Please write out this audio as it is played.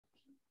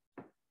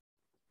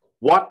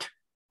What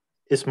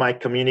is my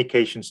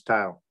communication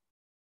style?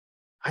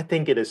 I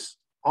think it is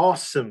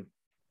awesome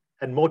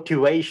and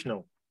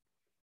motivational.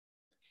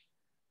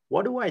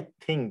 What do I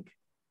think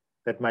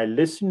that my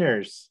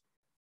listeners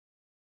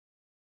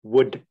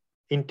would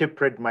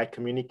interpret my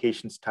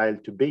communication style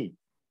to be?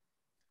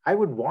 I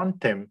would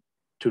want them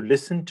to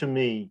listen to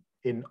me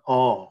in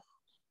awe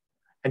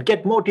and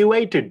get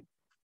motivated.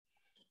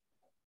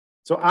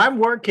 So I'm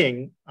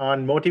working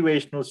on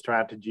motivational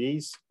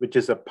strategies, which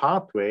is a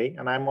pathway,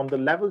 and I'm on the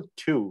level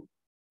 2.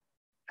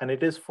 And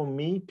it is for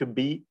me to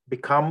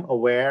become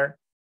aware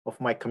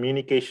of my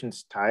communication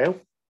style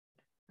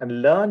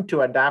and learn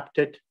to adapt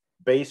it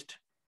based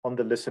on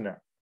the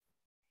listener.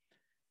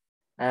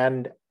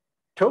 And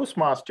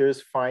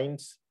Toastmasters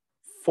finds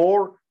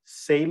 4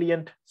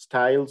 salient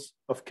styles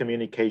of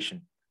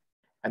communication,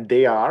 and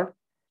they are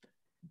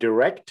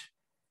direct,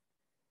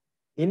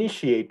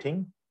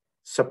 initiating,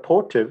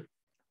 supportive,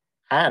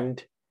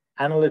 and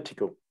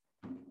analytical.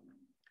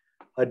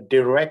 A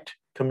direct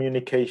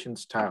communication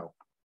style.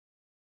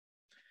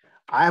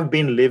 I have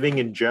been living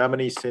in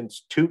Germany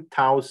since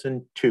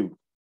 2002,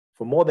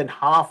 for more than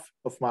half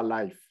of my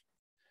life.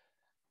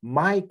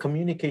 My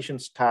communication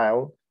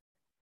style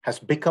has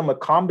become a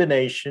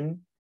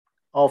combination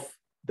of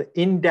the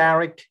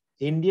indirect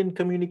Indian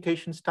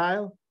communication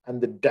style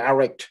and the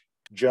direct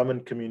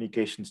German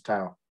communication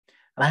style.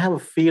 And I have a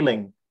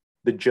feeling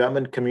the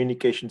German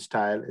communication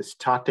style is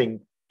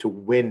starting to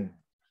win.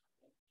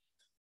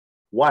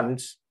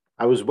 Once,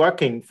 I was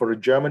working for a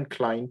German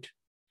client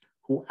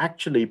who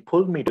actually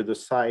pulled me to the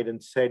side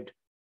and said,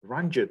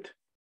 Ranjit,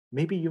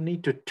 maybe you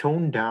need to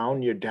tone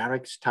down your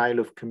direct style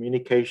of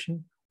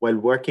communication while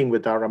working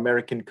with our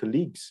American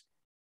colleagues.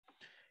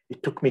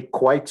 It took me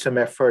quite some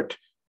effort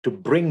to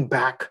bring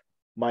back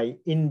my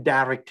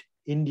indirect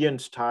Indian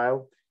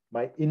style,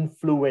 my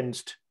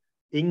influenced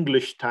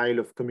English style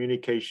of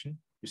communication.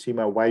 You see,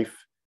 my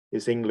wife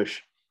is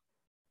English.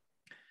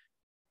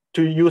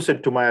 To use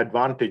it to my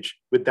advantage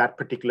with that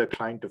particular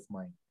client of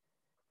mine.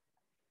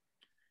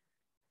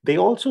 They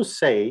also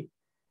say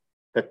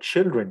that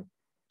children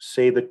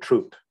say the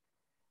truth.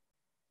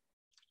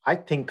 I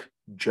think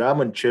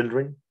German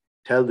children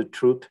tell the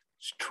truth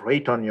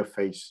straight on your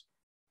face.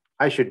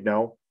 I should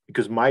know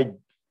because my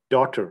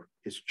daughter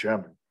is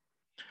German.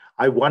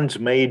 I once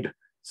made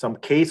some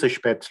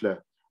Käsespätzle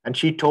and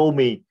she told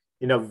me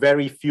in a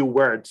very few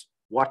words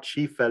what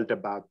she felt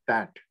about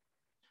that.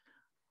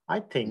 I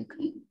think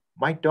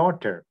my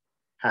daughter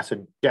has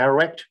a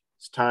direct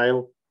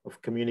style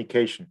of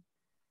communication.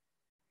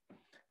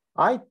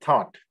 I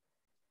thought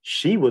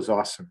she was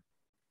awesome.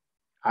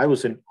 I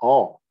was in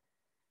awe.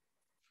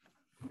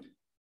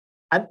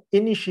 An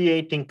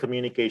initiating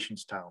communication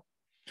style.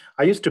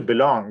 I used to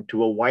belong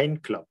to a wine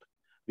club.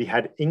 We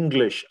had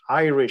English,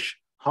 Irish,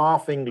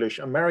 half English,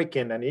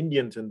 American, and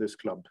Indians in this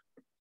club.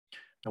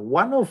 Now,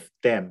 one of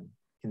them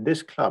in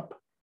this club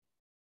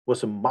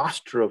was a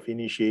master of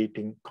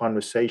initiating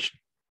conversation.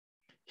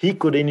 He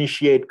could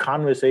initiate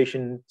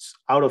conversations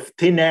out of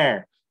thin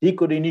air. He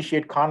could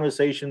initiate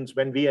conversations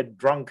when we had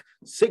drunk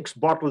 6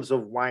 bottles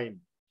of wine.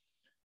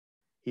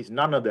 He's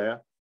none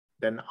other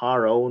than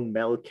our own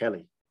Mel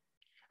Kelly.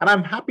 And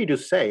I'm happy to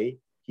say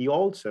he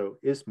also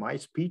is my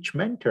speech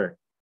mentor.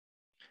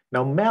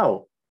 Now,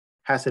 Mel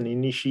has an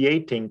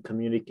initiating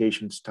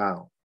communication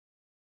style.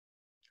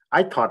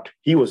 I thought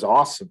he was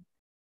awesome.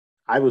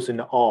 I was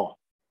in awe.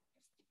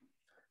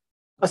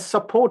 A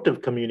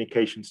supportive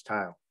communication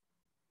style.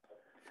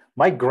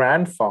 My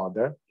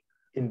grandfather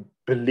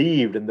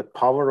believed in the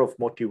power of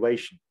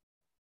motivation.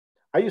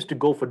 I used to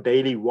go for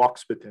daily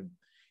walks with him.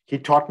 He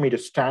taught me to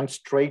stand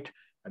straight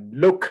and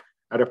look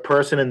at a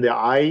person in the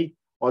eye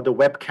or the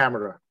web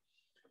camera.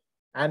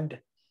 And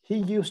he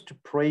used to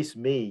praise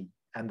me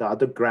and the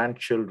other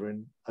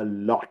grandchildren a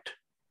lot.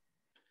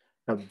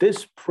 Now,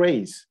 this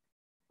praise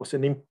was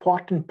an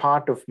important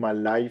part of my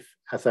life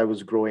as I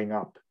was growing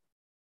up.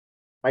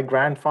 My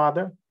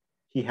grandfather,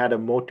 he had a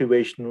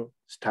motivational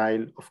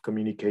style of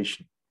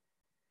communication.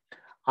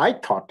 I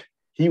thought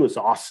he was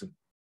awesome.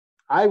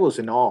 I was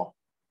in awe.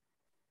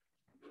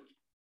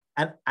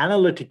 An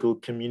analytical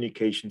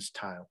communication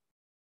style.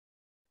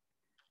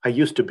 I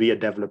used to be a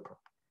developer.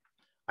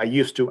 I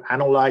used to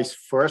analyze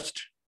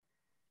first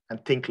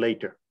and think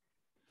later.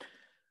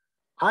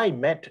 I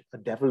met a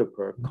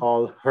developer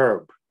called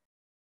Herb,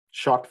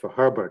 short for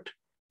Herbert.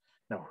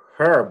 Now,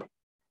 Herb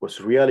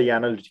was really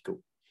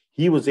analytical.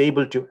 He was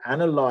able to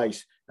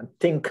analyze and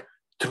think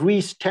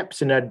 3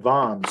 steps in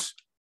advance.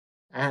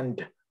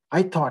 And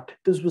I thought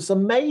this was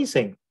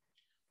amazing.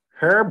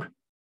 Herb,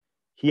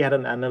 he had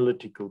an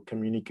analytical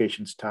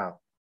communication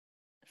style.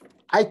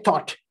 I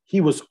thought he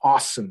was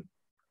awesome.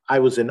 I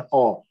was in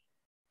awe.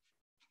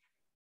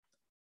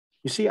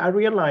 You see, I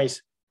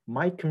realized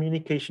my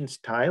communication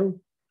style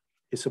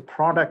is a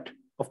product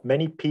of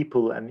many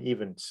people and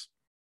events.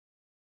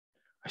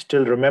 I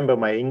still remember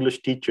my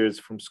English teachers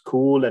from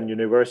school and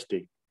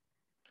university.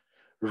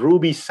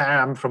 Ruby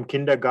Sam from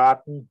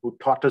kindergarten, who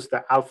taught us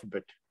the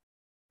alphabet.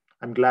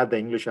 I'm glad the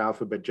English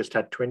alphabet just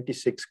had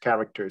 26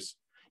 characters.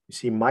 You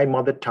see, my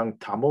mother tongue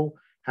Tamil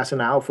has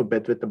an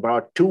alphabet with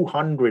about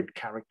 200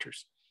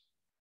 characters.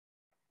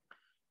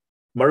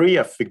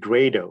 Maria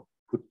Figueiredo,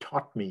 who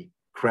taught me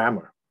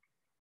grammar.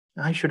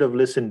 I should have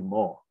listened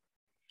more.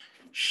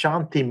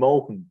 Shanti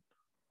Mohan,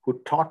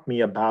 who taught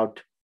me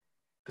about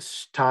the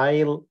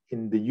style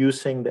in the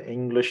using the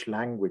English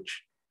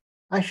language.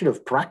 I should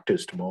have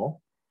practiced more.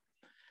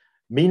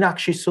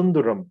 Meenakshi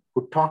Sundaram,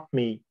 who taught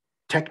me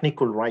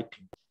technical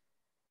writing.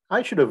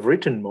 I should have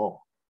written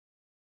more.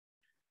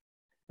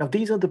 Now,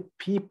 these are the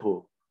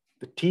people,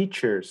 the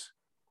teachers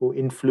who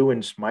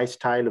influenced my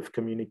style of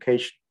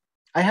communication.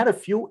 I had a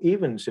few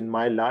events in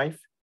my life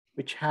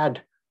which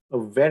had a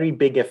very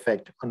big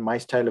effect on my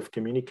style of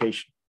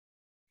communication.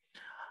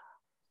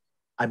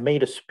 I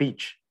made a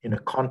speech in a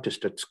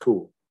contest at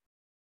school,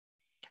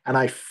 and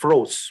I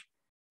froze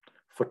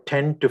for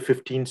 10 to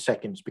 15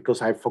 seconds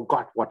because I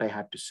forgot what I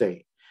had to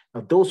say.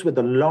 Now, those were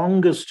the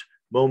longest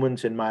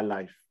moments in my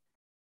life.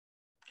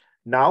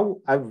 Now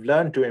I've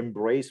learned to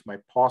embrace my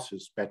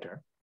pauses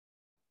better.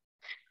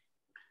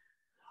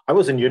 I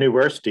was in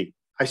university.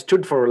 I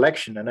stood for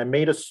election and I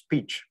made a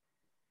speech.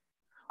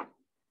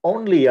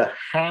 Only a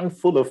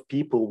handful of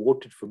people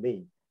voted for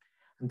me.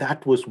 And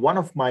that was one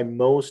of my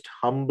most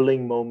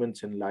humbling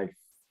moments in life.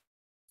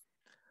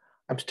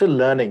 I'm still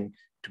learning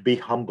to be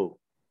humble.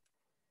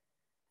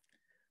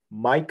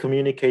 My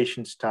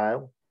communication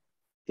style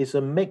is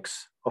a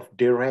mix of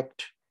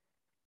direct,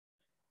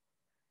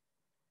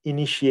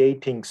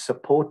 initiating,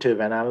 supportive,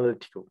 and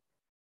analytical.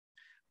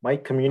 My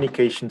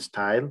communication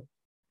style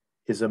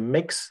is a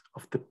mix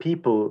of the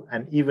people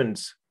and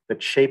events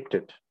that shaped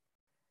it.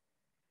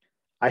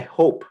 I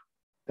hope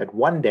that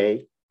one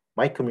day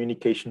my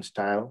communication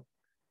style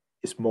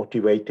is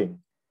motivating